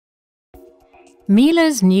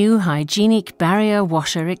Miele's new hygienic barrier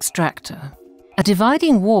washer extractor. A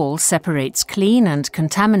dividing wall separates clean and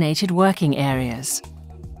contaminated working areas.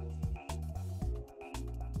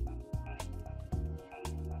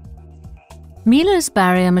 Miele's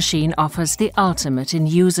barrier machine offers the ultimate in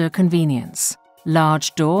user convenience.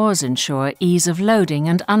 Large doors ensure ease of loading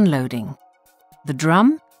and unloading. The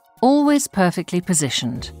drum, always perfectly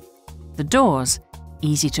positioned. The doors,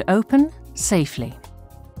 easy to open safely.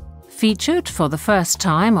 Featured for the first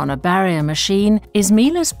time on a barrier machine is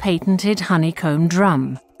Miele's patented honeycomb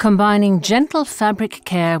drum, combining gentle fabric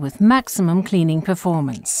care with maximum cleaning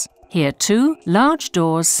performance. Here too, large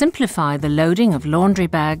doors simplify the loading of laundry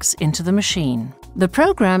bags into the machine. The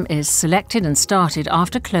program is selected and started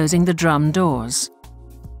after closing the drum doors.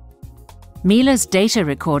 Miele's data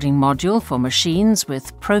recording module for machines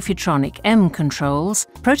with Profitronic M controls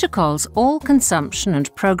protocols all consumption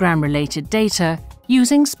and program-related data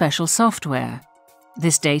using special software.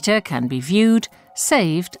 This data can be viewed,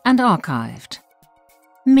 saved and archived.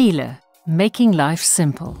 Miele, making life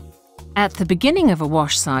simple. At the beginning of a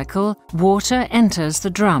wash cycle, water enters the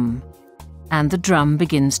drum, and the drum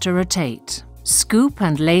begins to rotate. Scoop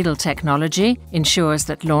and ladle technology ensures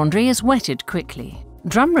that laundry is wetted quickly.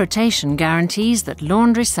 Drum rotation guarantees that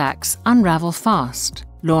laundry sacks unravel fast.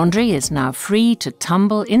 Laundry is now free to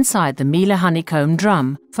tumble inside the Miele honeycomb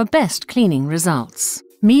drum for best cleaning results.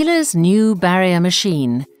 Miele's new barrier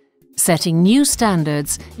machine, setting new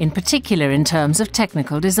standards, in particular in terms of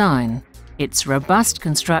technical design. Its robust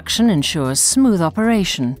construction ensures smooth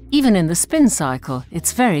operation. Even in the spin cycle,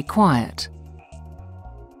 it's very quiet.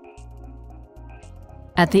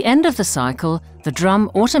 At the end of the cycle, the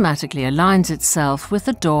drum automatically aligns itself with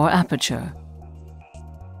the door aperture.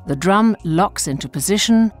 The drum locks into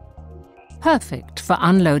position, perfect for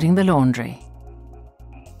unloading the laundry.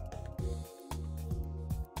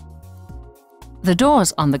 The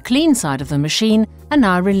doors on the clean side of the machine are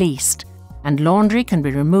now released, and laundry can be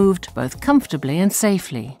removed both comfortably and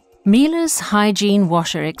safely. Miele's Hygiene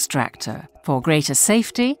washer extractor for greater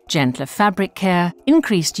safety, gentler fabric care,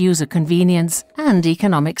 increased user convenience and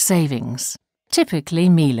economic savings. Typically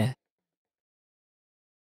Miele.